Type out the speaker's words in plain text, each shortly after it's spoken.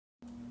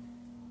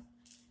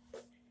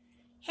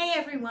Hey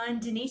everyone,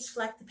 Denise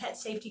Fleck, the Pet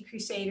Safety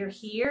Crusader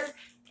here,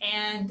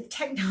 and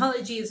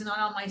technology is not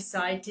on my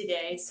side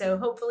today, so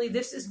hopefully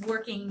this is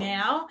working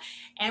now,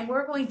 and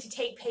we're going to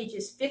take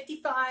pages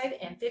 55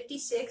 and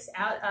 56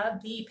 out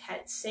of the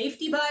Pet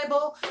Safety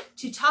Bible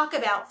to talk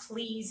about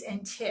fleas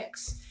and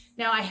ticks.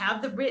 Now I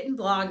have the written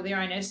blog there.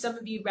 I know some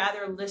of you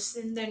rather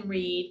listen than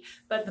read,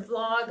 but the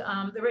blog,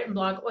 the written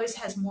blog always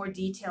has more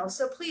details,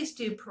 so please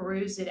do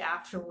peruse it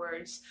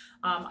afterwards.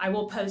 I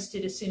will post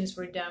it as soon as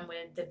we're done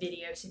with the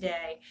video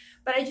today.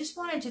 But I just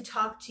wanted to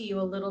talk to you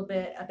a little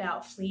bit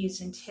about fleas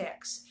and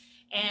ticks.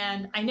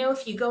 And I know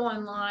if you go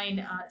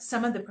online,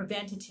 some of the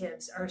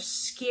preventatives are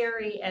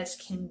scary as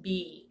can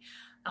be.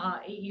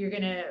 You're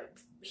going to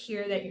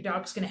hear that your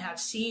dog's going to have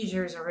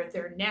seizures, or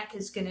their neck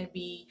is going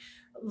to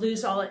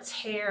lose all its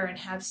hair and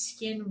have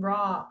skin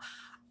raw.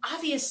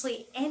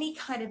 Obviously, any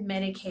kind of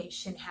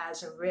medication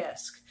has a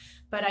risk,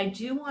 but I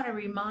do want to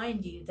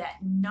remind you that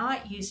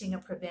not using a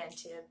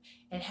preventive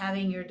and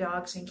having your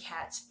dogs and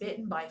cats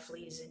bitten by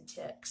fleas and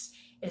ticks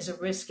is a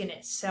risk in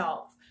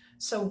itself.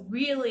 So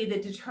really the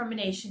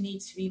determination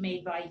needs to be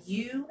made by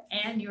you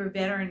and your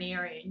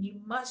veterinarian. You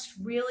must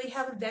really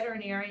have a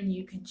veterinarian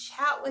you can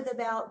chat with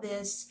about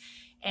this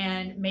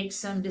and make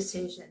some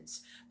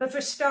decisions. But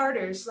for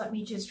starters, let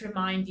me just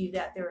remind you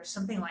that there are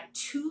something like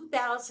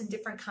 2,000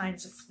 different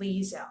kinds of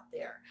fleas out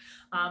there.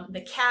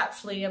 The cat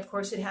flea, of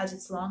course, it has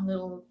its long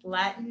little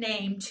Latin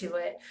name to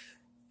it,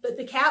 but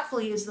the cat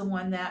flea is the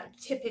one that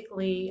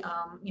typically,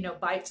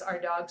 bites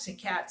our dogs and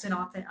cats, and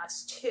often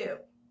us too.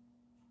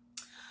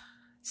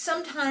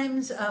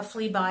 Sometimes a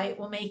flea bite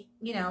will make,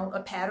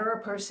 a pet or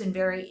a person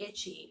very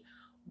itchy,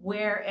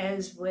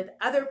 whereas with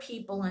other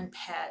people and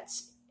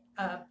pets,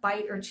 a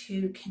bite or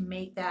two can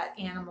make that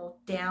animal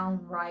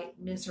downright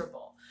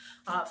miserable.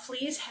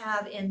 Fleas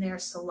have in their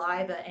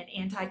saliva an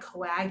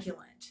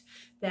anticoagulant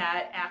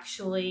that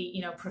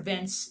actually,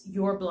 prevents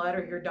your blood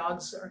or your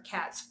dog's or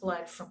cat's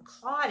blood from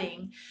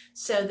clotting,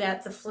 so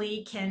that the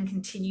flea can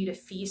continue to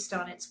feast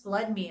on its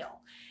blood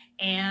meal.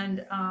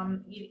 And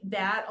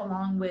that,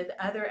 along with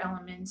other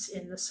elements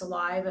in the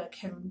saliva,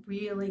 can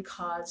really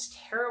cause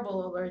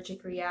terrible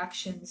allergic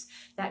reactions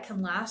that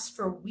can last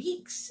for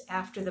weeks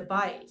after the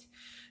bite.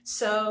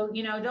 So,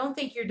 don't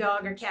think your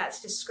dog or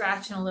cat's just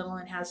scratching a little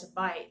and has a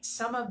bite.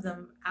 Some of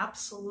them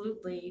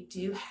absolutely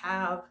do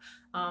have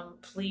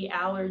flea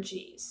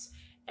allergies.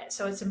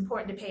 So it's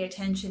important to pay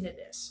attention to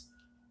this.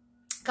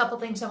 A couple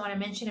things I want to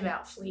mention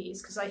about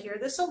fleas, because I hear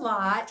this a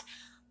lot.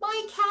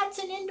 My cat's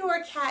an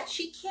indoor cat.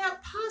 She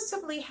can't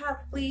possibly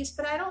have fleas,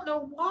 but I don't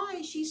know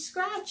why she's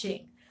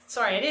scratching.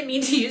 Sorry, I didn't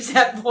mean to use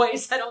that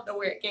voice. I don't know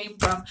where it came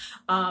from.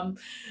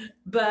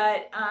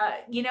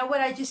 You know what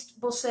I just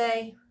will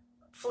say?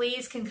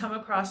 Fleas can come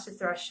across the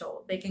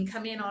threshold. They can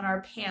come in on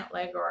our pant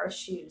leg or our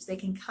shoes. They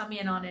can come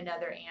in on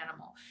another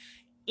animal.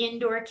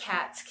 Indoor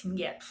cats can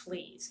get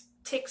fleas.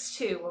 Ticks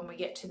too, when we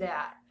get to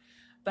that.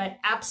 But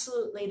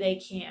absolutely they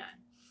can.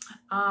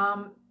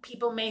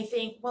 People may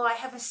think, well, I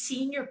have a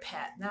senior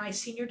pet. Now, my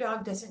senior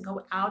dog doesn't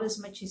go out as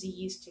much as he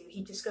used to.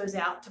 He just goes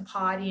out to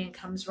potty and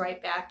comes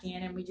right back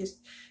in, and we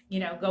just,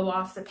 go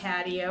off the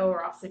patio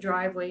or off the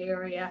driveway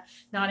area,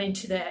 not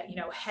into the,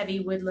 heavy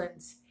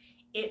woodlands.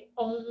 It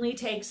only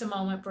takes a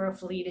moment for a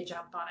flea to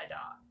jump on a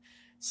dog.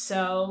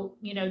 So,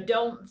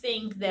 don't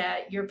think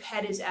that your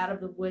pet is out of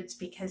the woods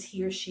because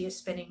he or she is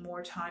spending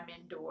more time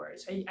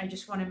indoors. I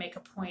just want to make a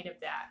point of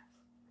that.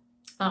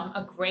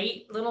 A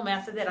great little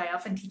method that I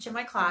often teach in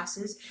my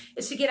classes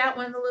is to get out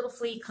one of the little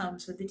flea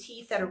combs with the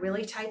teeth that are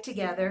really tight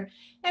together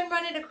and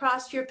run it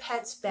across your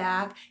pet's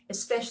back,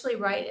 especially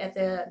right at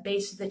the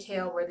base of the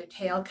tail where the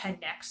tail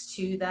connects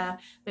to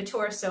the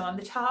torso on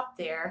the top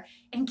there,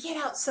 and get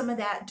out some of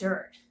that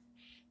dirt.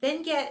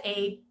 Then get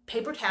a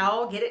paper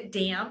towel, get it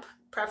damp,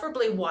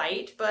 preferably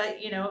white, but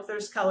if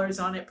there's colors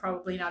on it,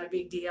 probably not a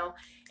big deal,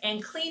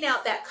 and clean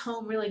out that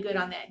comb really good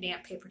on that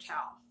damp paper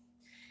towel.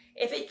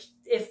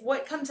 If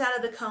what comes out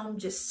of the comb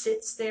just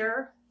sits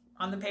there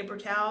on the paper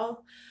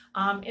towel,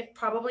 it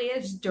probably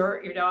is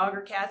dirt. Your dog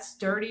or cat's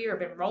dirty or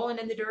been rolling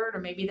in the dirt, or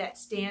maybe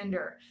that's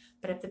dander.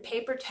 But if the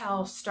paper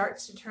towel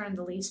starts to turn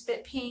the least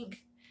bit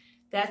pink,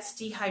 that's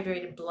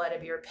dehydrated blood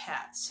of your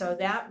pet. So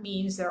that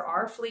means there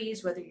are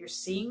fleas, whether you're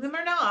seeing them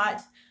or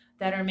not,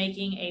 that are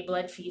making a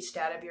blood feast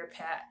out of your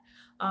pet.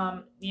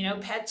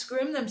 Pets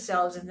groom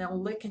themselves and they'll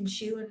lick and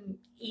chew and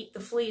eat the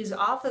fleas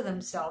off of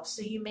themselves,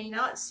 so you may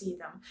not see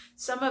them.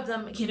 Some of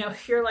them,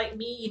 if you're like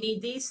me, you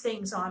need these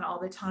things on all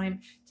the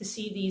time to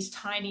see these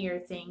tinier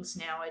things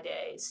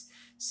nowadays.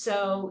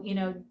 So,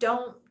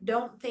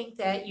 don't think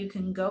that you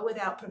can go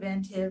without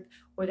preventive,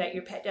 or that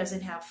your pet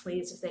doesn't have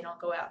fleas if they don't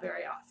go out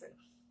very often.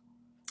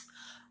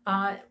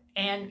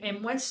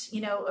 And once,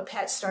 a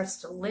pet starts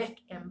to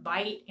lick and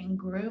bite and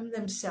groom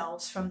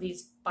themselves from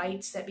these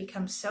bites that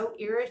become so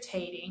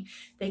irritating,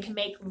 they can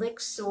make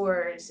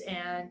LickSores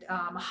and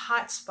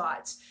hot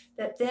spots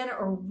that then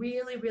are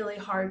really, really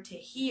hard to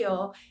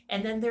heal.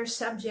 And then they're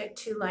subject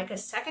to like a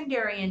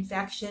secondary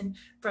infection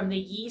from the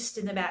yeast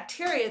and the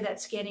bacteria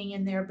that's getting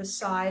in there,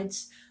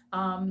 besides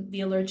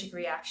the allergic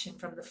reaction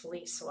from the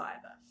flea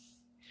saliva.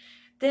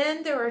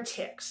 Then there are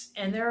ticks,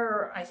 and there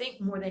are, I think,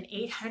 more than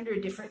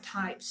 800 different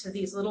types of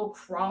these little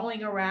crawling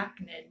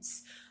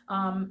arachnids.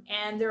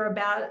 And there are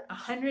about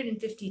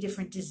 150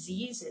 different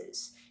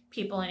diseases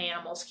people and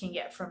animals can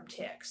get from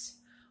ticks.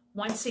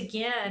 Once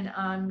again,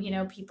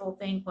 people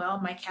think, well,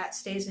 my cat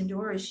stays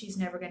indoors, she's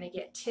never going to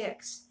get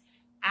ticks.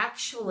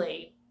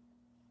 Actually,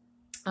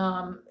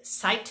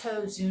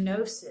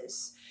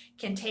 cytozoonosis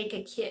can take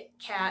a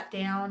cat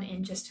down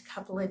in just a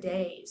couple of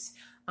days.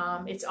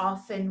 It's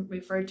often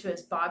referred to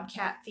as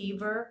bobcat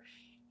fever,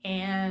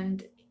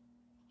 and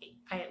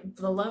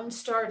the Lone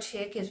Star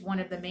tick is one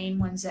of the main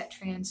ones that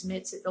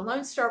transmits it. The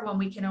Lone Star one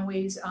we can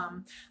always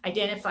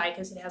identify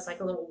because it has like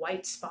a little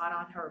white spot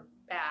on her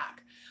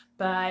back.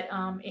 But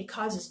it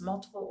causes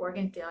multiple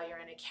organ failure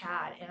in a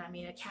cat. And I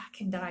mean, a cat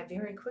can die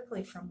very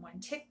quickly from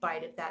one tick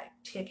bite if that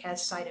tick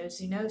has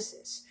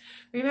cytozoonosis.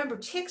 Remember,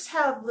 ticks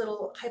have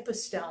little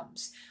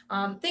hypostomes.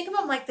 Think of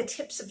them like the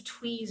tips of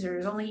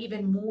tweezers, only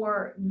even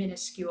more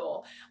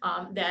minuscule,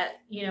 that,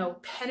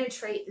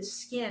 penetrate the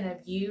skin of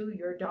you,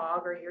 your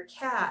dog, or your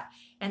cat.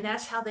 And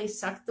that's how they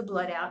suck the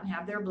blood out and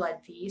have their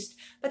blood feast.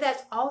 But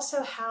that's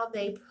also how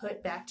they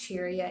put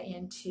bacteria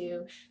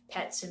into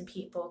pets and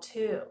people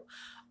too.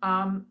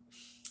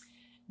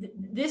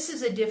 This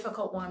is a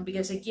difficult one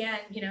because, again,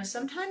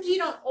 sometimes you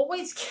don't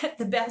always get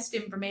the best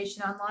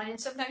information online, and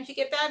sometimes you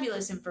get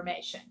fabulous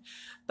information.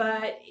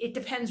 But it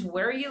depends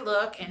where you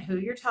look and who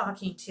you're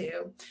talking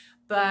to.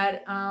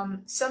 But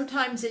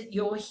sometimes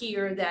you'll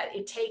hear that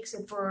it takes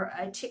for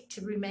a tick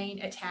to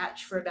remain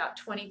attached for about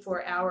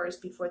 24 hours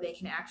before they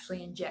can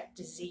actually inject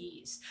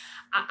disease.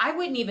 I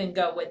wouldn't even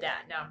go with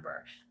that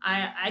number.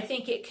 I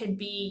think it could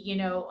be,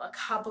 a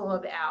couple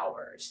of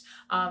hours.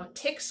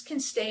 Ticks can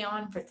stay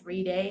on for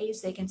 3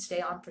 days. They can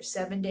stay on for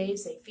 7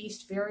 days. They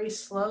feast very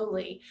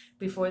slowly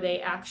before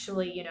they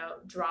actually,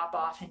 drop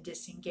off and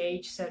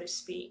disengage, so to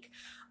speak.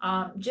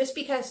 Just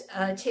because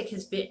a tick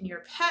has bitten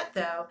your pet,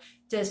 though,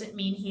 doesn't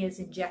mean he has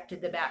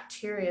injected the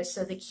bacteria.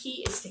 So the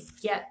key is to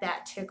get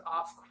that tick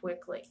off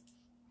quickly.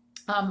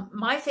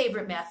 My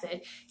favorite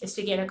method is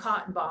to get a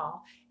cotton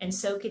ball and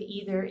soak it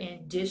either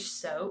in dish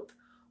soap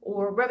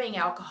or rubbing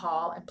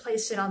alcohol and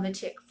place it on the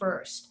tick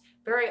first.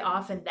 Very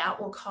often that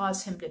will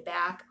cause him to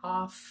back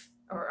off,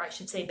 or I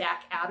should say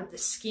back out of the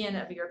skin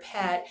of your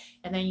pet,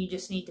 and then you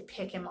just need to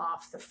pick him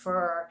off the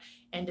fur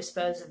and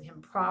dispose of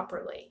him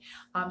properly.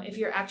 If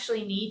you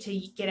actually need to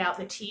get out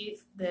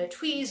the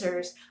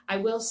tweezers, I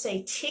will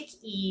say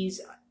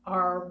tick-ease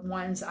are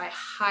ones I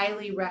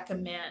highly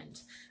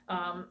recommend.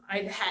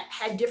 I've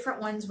had different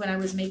ones when I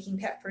was making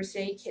pet first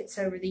aid kits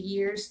over the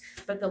years,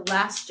 but the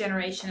last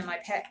generation of my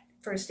pet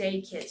first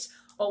aid kits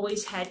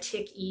always had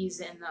tick-ease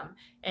in them,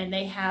 and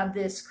they have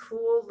this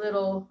cool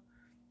little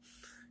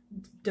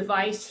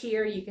device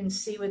here you can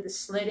see with the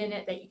slit in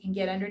it that you can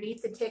get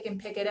underneath the tick and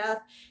pick it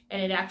up,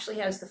 and it actually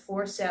has the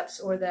forceps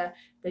or the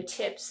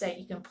tips that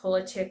you can pull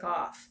a tick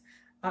off.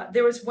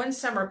 There was one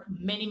summer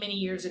many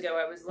years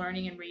ago I was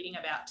learning and reading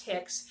about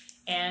ticks,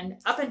 and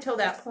up until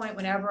that point,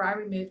 whenever I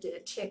removed a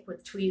tick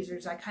with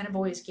tweezers, I kind of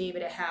always gave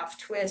it a half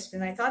twist,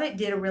 and I thought it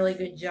did a really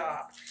good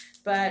job.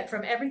 But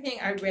from everything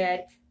I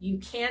read, you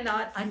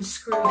cannot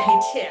unscrew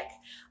a tick.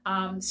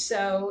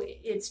 So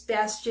it's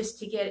best just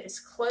to get as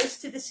close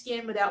to the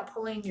skin without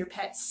pulling your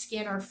pet's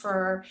skin or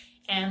fur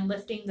and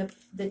lifting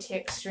the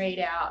tick straight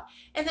out.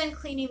 And then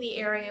cleaning the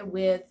area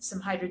with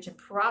some hydrogen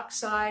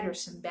peroxide or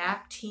some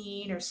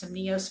Bactine or some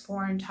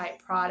Neosporin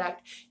type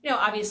product.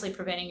 Obviously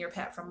preventing your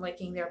pet from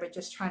licking there, but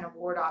just trying to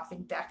ward off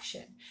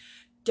infection.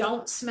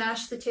 Don't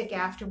smash the tick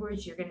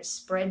afterwards. You're going to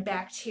spread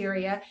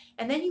bacteria,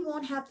 and then you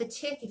won't have the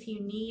tick if you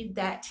need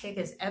that tick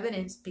as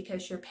evidence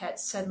because your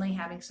pet's suddenly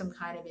having some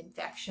kind of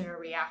infection or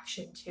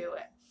reaction to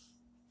it.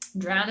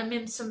 Drown them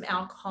in some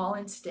alcohol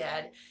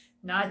instead,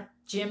 not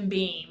Jim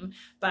Beam,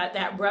 but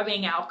that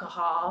rubbing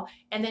alcohol,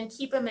 and then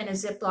keep them in a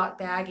Ziploc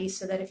baggie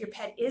so that if your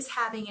pet is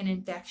having an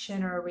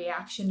infection or a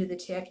reaction to the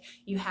tick,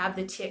 you have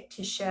the tick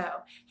to show.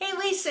 Hey,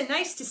 Lisa,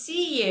 nice to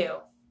see you.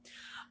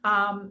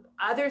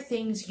 Other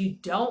things you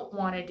don't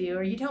want to do,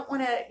 or you don't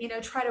want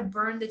to, try to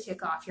burn the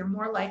tick off. You're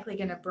more likely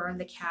going to burn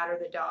the cat or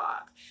the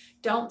dog.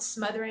 Don't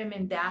smother him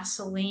in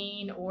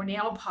Vaseline or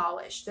nail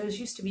polish. Those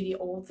used to be the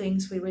old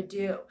things we would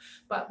do.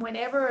 But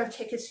whenever a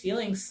tick is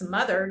feeling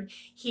smothered,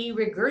 he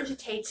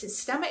regurgitates his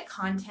stomach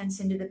contents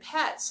into the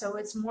pet. So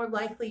it's more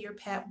likely your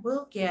pet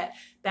will get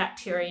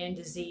bacteria and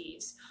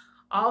disease.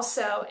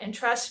 Also, and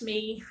trust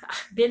me,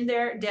 I've been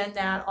there, done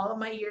that, all of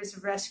my years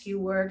of rescue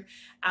work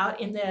out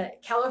in the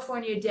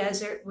California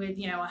desert with,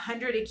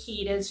 100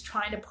 Akitas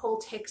trying to pull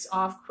ticks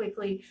off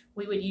quickly,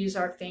 we would use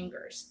our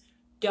fingers.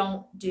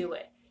 Don't do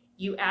it.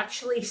 You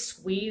actually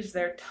squeeze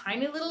their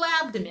tiny little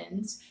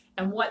abdomens,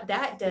 and what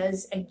that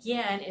does,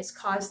 again, is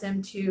cause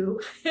them to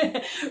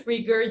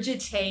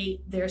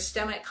regurgitate their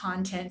stomach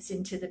contents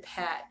into the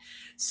pet.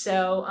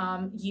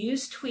 So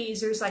use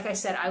tweezers. Like I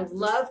said, I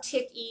love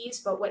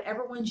tick-ease, but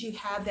whatever ones you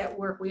have that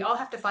work, we all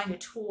have to find a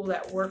tool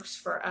that works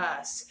for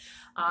us.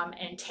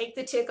 And take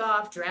the tick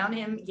off, drown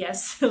him,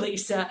 yes,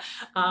 Lisa,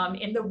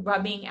 in the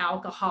rubbing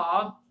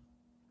alcohol.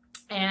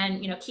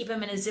 and keep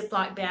him in a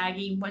Ziploc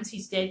baggie. Once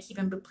he's dead, keep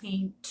him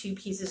between two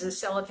pieces of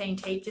cellophane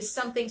tape, just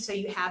something so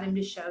you have him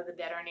to show the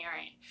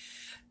veterinarian.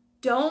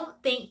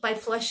 Don't think by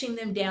flushing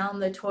them down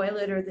the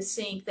toilet or the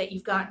sink that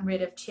you've gotten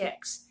rid of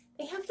ticks.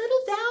 They have little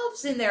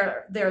valves in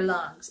their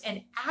lungs,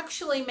 and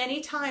actually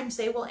many times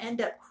they will end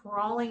up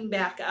crawling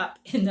back up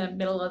in the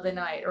middle of the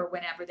night or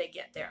whenever they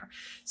get there.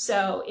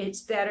 So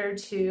it's better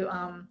to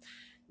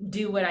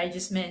do what I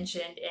just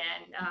mentioned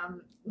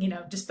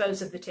and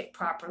dispose of the tick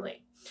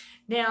properly.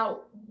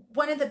 Now,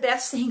 one of the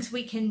best things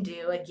we can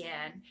do,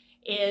 again,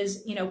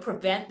 is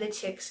prevent the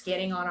ticks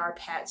getting on our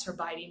pets or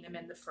biting them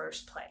in the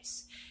first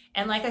place.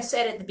 And like I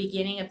said at the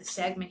beginning of the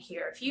segment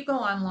here, if you go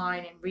online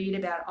and read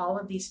about all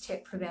of these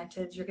tick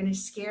preventives, you're going to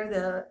scare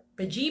the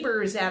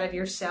bejeebers out of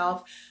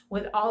yourself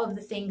with all of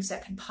the things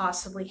that can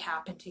possibly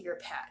happen to your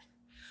pet.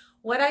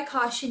 What I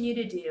caution you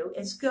to do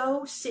is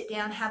go sit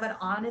down, have an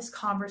honest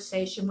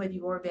conversation with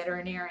your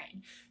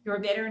veterinarian. Your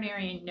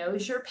veterinarian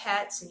knows your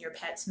pets and your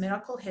pet's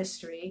medical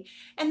history,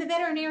 and the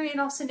veterinarian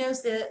also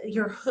knows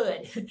your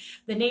hood,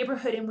 the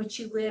neighborhood in which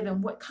you live,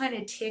 and what kind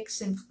of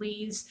ticks and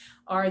fleas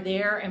are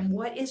there, and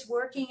what is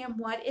working and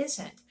what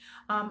isn't.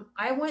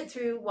 I went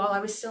through, while I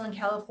was still in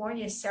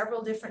California,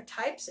 several different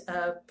types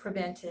of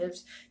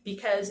preventives,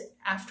 because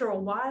after a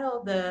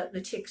while,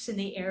 the ticks in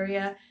the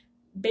area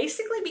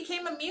basically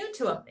became immune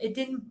to them. It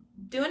didn't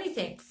do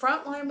anything.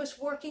 Frontline was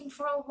working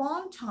for a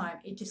long time.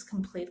 It just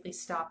completely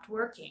stopped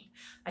working.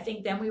 I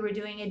think then we were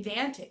doing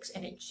Advantix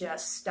and it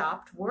just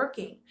stopped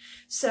working.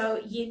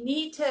 So you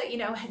need to,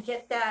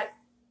 get that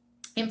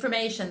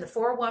information, the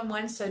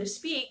 411, so to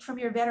speak, from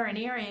your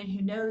veterinarian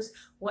who knows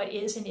what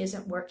is and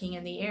isn't working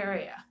in the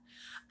area.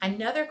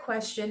 Another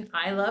question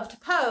I love to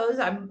pose,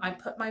 I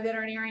put my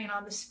veterinarian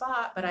on the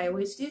spot, but I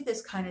always do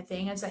this kind of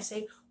thing, as I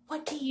say,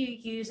 what do you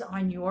use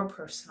on your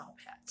personal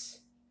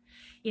pets?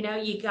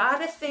 You got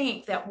to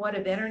think that what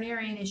a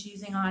veterinarian is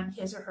using on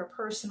his or her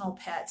personal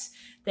pets,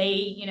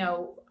 they,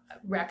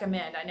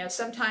 recommend. I know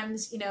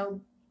sometimes,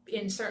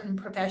 in certain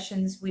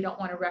professions, we don't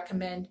want to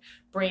recommend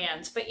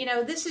brands, but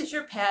this is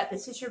your pet,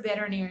 this is your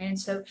veterinarian,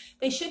 so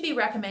they should be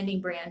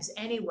recommending brands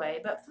anyway,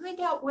 but find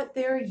out what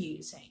they're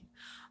using.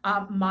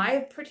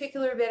 My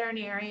particular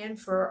veterinarian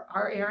for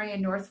our area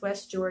in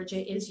Northwest Georgia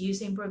is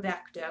using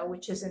Bravecto,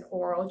 which is an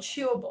oral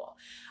chewable.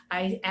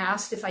 I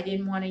asked if I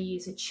didn't want to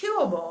use a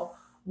chewable,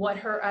 what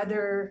her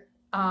other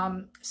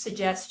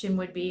suggestion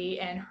would be,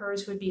 and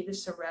hers would be the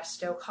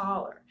Seresto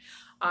collar.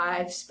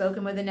 I've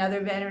spoken with another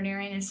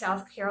veterinarian in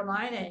South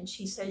Carolina, and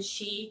she says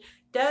she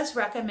does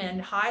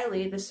recommend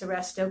highly the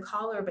Seresto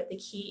collar, but the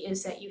key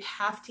is that you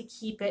have to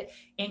keep it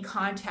in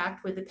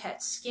contact with the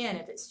pet's skin.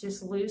 If it's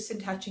just loose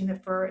and touching the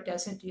fur, it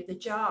doesn't do the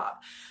job.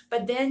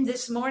 But then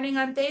this morning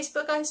on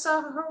Facebook, I saw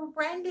a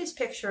horrendous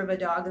picture of a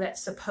dog that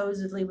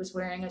supposedly was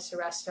wearing a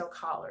Seresto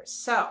collar.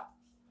 So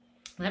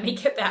let me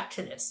get back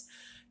to this.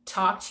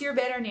 Talk to your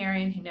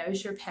veterinarian who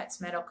knows your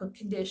pet's medical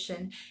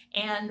condition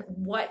and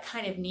what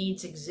kind of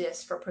needs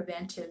exist for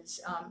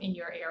preventives in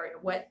your area,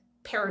 what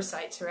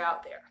parasites are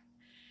out there.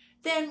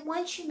 Then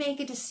once you make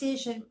a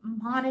decision,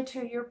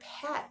 monitor your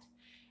pet.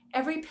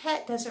 Every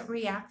pet doesn't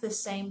react the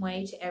same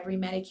way to every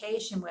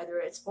medication, whether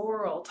it's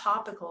oral,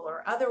 topical,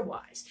 or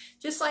otherwise.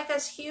 Just like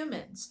us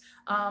humans.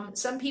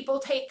 Some people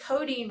take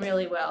codeine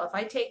really well. If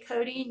I take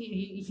codeine,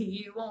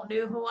 you won't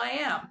know who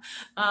I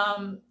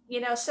am.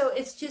 So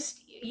it's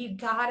just, you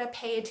gotta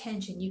pay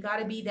attention. You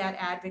gotta be that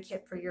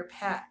advocate for your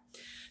pet.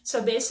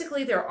 So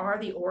basically there are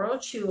the oral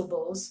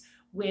chewables,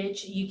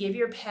 which you give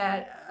your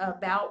pet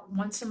about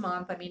once a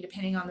month. I mean,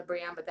 depending on the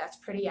brand, but that's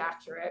pretty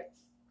accurate.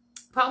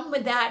 Problem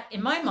with that,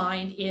 in my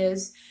mind,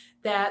 is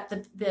that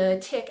the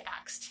tick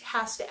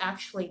has to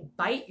actually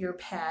bite your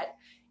pet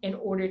in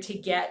order to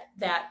get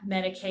that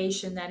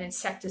medication, that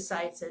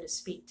insecticide, so to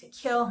speak, to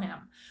kill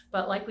him.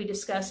 But like we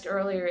discussed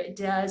earlier, it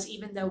does,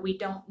 even though we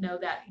don't know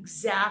that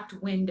exact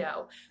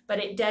window, but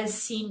it does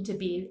seem to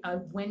be a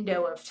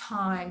window of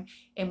time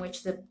in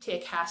which the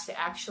tick has to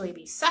actually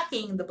be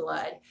sucking the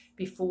blood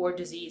before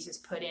disease is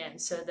put in.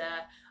 So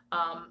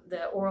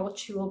the oral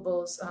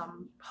chewables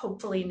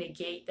hopefully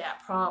negate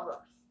that problem.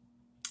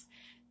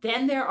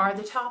 Then there are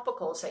the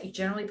topicals that you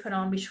generally put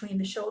on between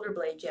the shoulder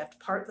blades. You have to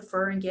part the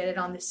fur and get it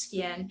on the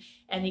skin,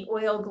 and the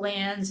oil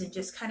glands and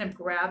just kind of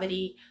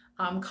gravity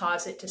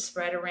cause it to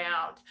spread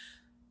around.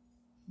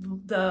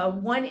 The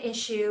one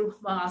issue,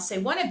 well, I'll say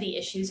one of the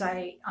issues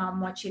I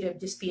want you to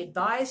just be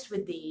advised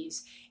with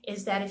these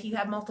is that if you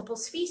have multiple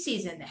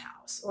species in the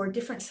house or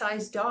different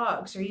sized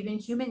dogs or even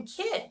human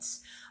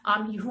kids,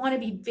 you want to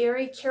be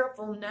very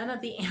careful none of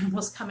the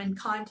animals come in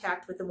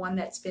contact with the one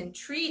that's been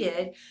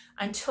treated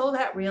until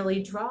that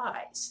really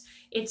dries.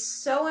 It's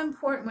so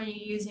important when you're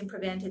using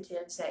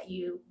preventatives that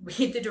you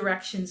read the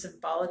directions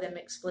and follow them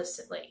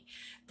explicitly,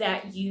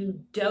 that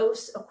you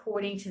dose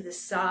according to the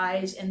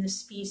size and the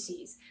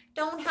species.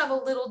 Don't have a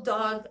little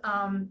dog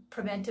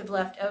preventive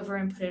left over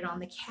and put it on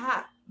the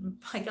cat.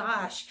 My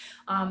gosh,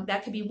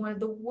 that could be one of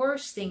the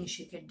worst things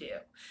you could do.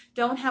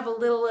 Don't have a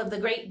little of the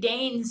Great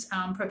Dane's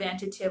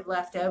preventative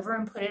left over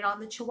and put it on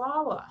the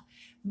Chihuahua.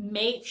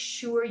 Make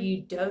sure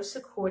you dose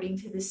according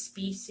to the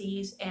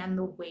species and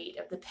the weight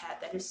of the pet.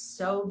 That is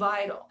so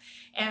vital.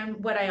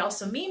 And what I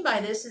also mean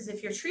by this is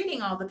if you're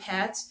treating all the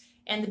pets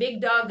and the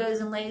big dog goes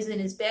and lays in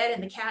his bed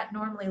and the cat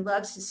normally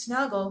loves to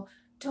snuggle,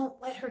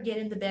 don't let her get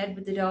in the bed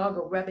with the dog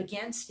or rub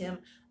against him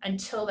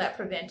until that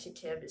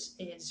preventative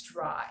is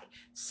dry.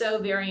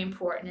 So very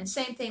important. And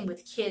same thing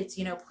with kids,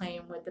 you know,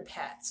 playing with the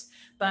pets.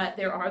 But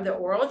there are the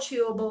oral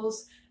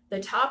chewables. The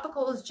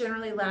topicals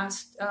generally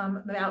last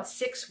about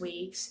 6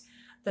 weeks.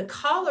 The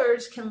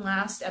collars can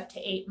last up to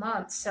 8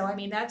 months. So, I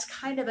mean, that's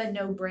kind of a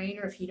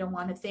no-brainer if you don't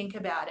want to think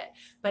about it.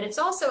 But it's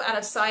also out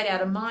of sight, out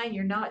of mind.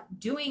 You're not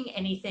doing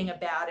anything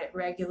about it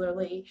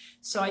regularly.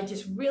 So I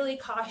just really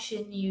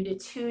caution you to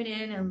tune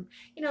in and,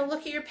 you know,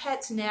 look at your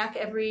pet's neck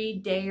every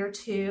day or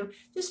two.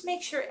 Just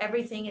make sure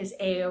everything is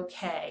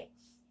A-okay.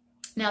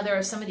 Now, there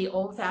are some of the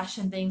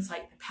old-fashioned things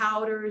like the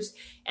powders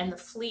and the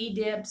flea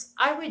dips.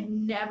 I would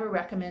never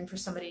recommend for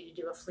somebody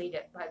to do a flea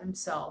dip by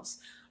themselves.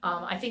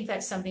 I think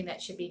that's something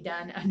that should be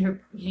done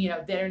under, you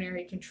know,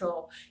 veterinary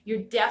control.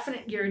 You're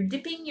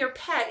dipping your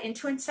pet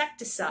into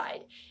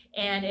insecticide.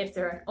 And if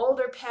they're an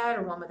older pet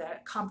or one with a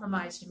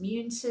compromised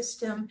immune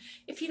system,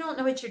 if you don't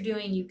know what you're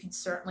doing, you can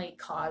certainly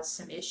cause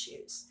some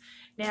issues.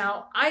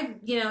 Now, I've,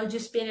 you know,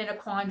 just been in a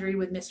quandary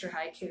with Mr.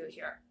 Haiku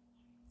here.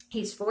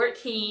 He's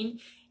 14.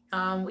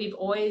 We've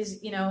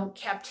always, you know,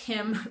 kept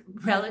him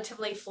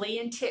relatively flea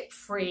and tick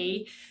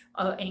free.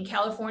 In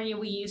California,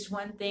 we used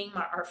one thing.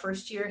 Our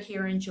first year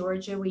here in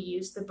Georgia, we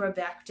used the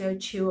Bravecto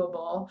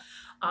chewable.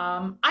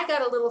 I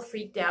got a little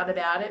freaked out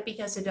about it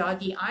because a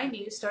doggy I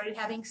knew started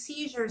having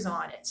seizures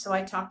on it. So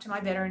I talked to my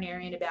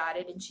veterinarian about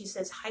it, and she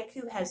says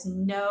Haiku has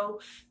no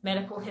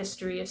medical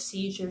history of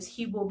seizures.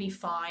 He will be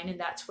fine, and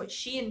that's what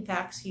she, in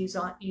fact,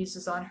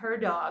 uses on her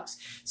dogs.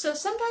 So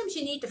sometimes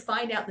you need to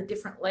find out the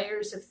different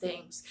layers of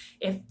things.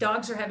 If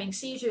dogs are having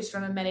seizures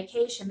from a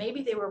medication,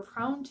 maybe they were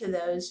prone to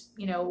those,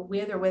 you know,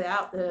 with or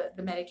without the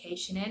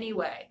medication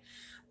anyway.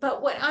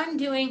 But what I'm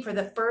doing for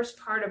the first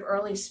part of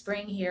early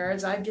spring here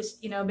is I've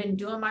just, you know, been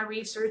doing my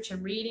research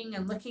and reading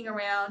and looking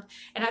around,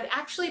 and I've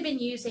actually been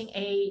using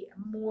a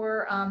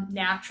more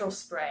natural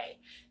spray.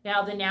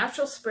 Now, the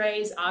natural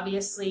sprays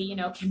obviously, you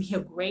know, can be a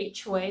great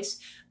choice,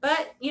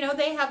 but, you know,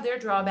 they have their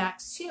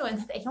drawbacks too,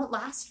 and they don't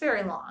last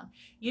very long.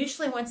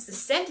 Usually once the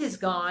scent is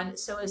gone,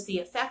 so is the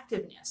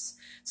effectiveness.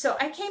 So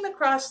I came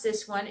across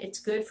this one. It's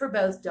good for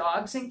both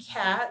dogs and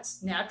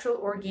cats. Natural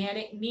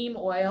organic neem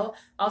oil.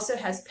 Also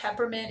has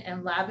peppermint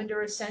and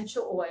lavender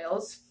essential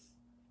oils.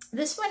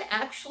 This one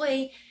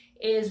actually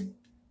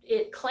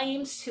it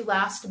claims to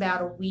last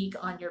about a week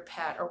on your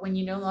pet, or when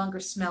you no longer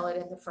smell it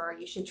in the fur,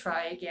 you should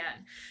try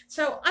again.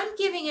 So I'm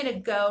giving it a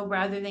go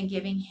rather than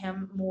giving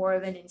him more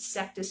of an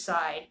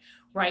insecticide.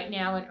 Right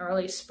now in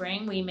early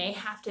spring, we may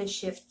have to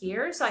shift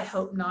gears. I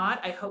hope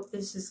not. I hope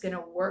this is going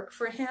to work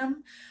for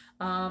him.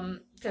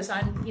 Because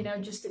I'm, you know,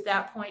 just at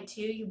that point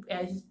too,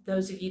 as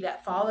those of you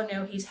that follow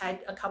know, he's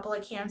had a couple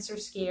of cancer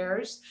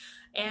scares,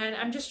 and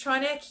I'm just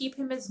trying to keep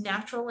him as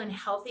natural and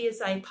healthy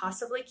as I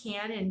possibly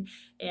can. And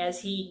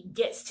as he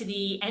gets to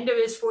the end of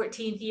his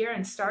 14th year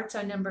and starts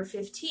on number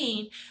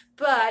 15,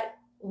 but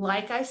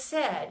like I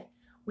said,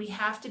 we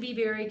have to be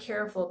very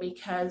careful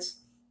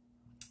because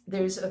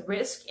there's a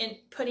risk in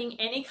putting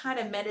any kind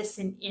of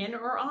medicine in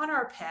or on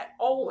our pet,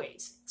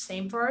 always.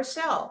 Same for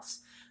ourselves.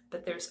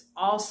 But there's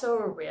also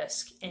a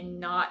risk in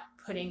not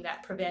putting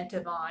that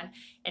preventive on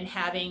and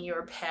having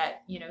your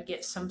pet, you know,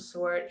 get some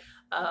sort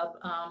of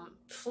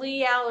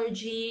flea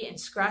allergy and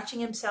scratching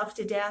himself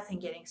to death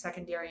and getting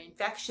secondary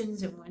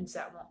infections and wounds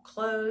that won't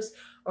close,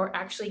 or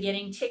actually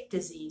getting tick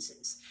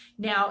diseases.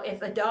 Now,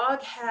 if a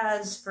dog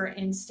has, for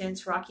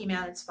instance, Rocky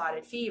Mountain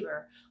spotted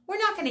fever, we're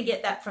not going to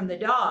get that from the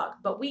dog,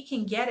 but we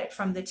can get it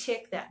from the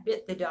tick that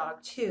bit the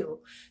dog too.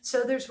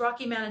 So there's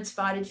Rocky Mountain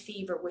spotted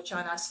fever, which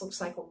on us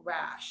looks like a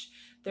rash.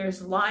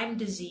 There's Lyme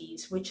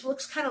disease, which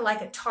looks kind of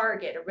like a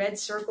target, a red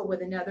circle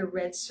with another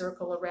red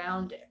circle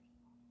around it.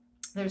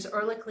 There's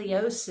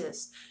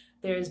ehrlichiosis.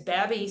 There's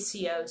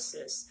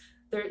babesiosis.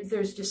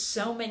 There's just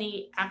so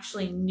many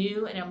actually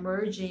new and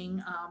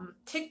emerging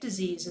tick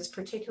diseases,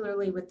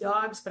 particularly with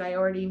dogs, but I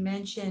already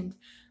mentioned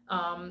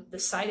the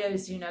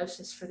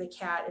cytozoonosis for the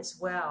cat as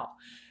well.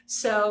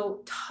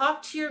 So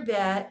talk to your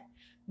vet.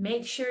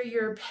 Make sure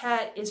your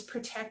pet is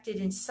protected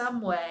in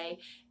some way.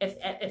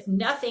 If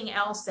nothing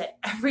else, that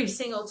every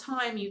single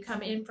time you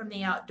come in from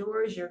the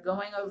outdoors, you're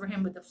going over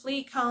him with a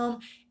flea comb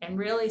and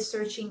really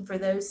searching for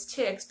those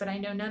ticks. But I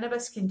know none of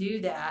us can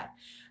do that.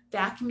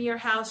 Vacuum your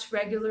house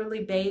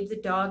regularly, bathe the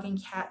dog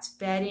and cat's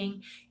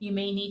bedding. You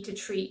may need to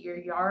treat your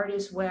yard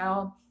as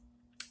well.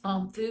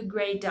 Food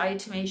grade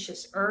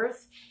diatomaceous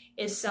earth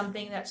is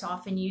something that's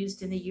often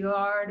used in the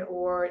yard,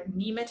 or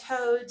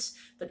nematodes,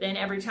 but then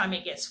every time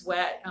it gets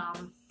wet,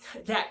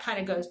 that kind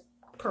of goes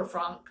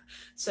per-frunk,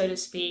 so to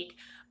speak.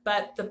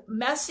 But the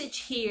message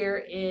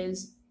here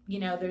is, you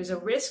know, there's a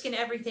risk in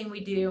everything we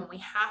do, and we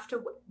have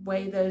to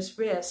weigh those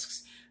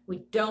risks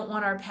We don't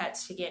want our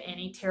pets to get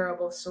any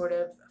terrible sort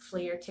of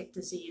flea or tick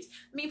disease.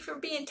 I mean, for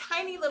being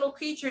tiny little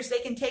creatures, they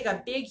can take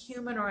a big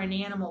human or an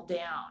animal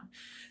down.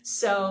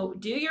 So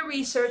do your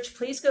research.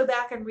 Please go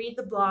back and read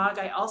the blog.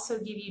 I also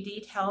give you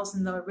details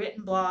in the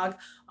written blog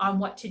on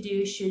what to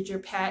do should your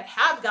pet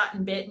have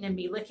gotten bitten and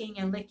be licking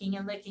and licking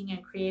and licking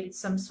and created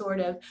some sort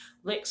of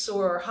lick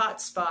sore or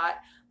hot spot.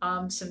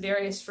 Some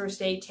various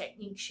first aid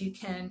techniques you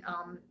can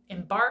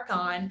embark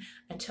on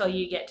until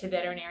you get to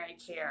veterinary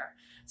care.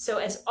 So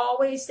as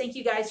always, thank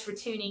you guys for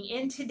tuning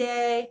in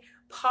today.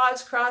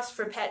 Paws crossed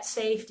for pet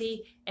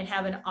safety, and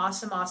have an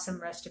awesome,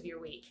 awesome rest of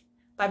your week.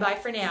 Bye-bye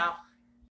for now.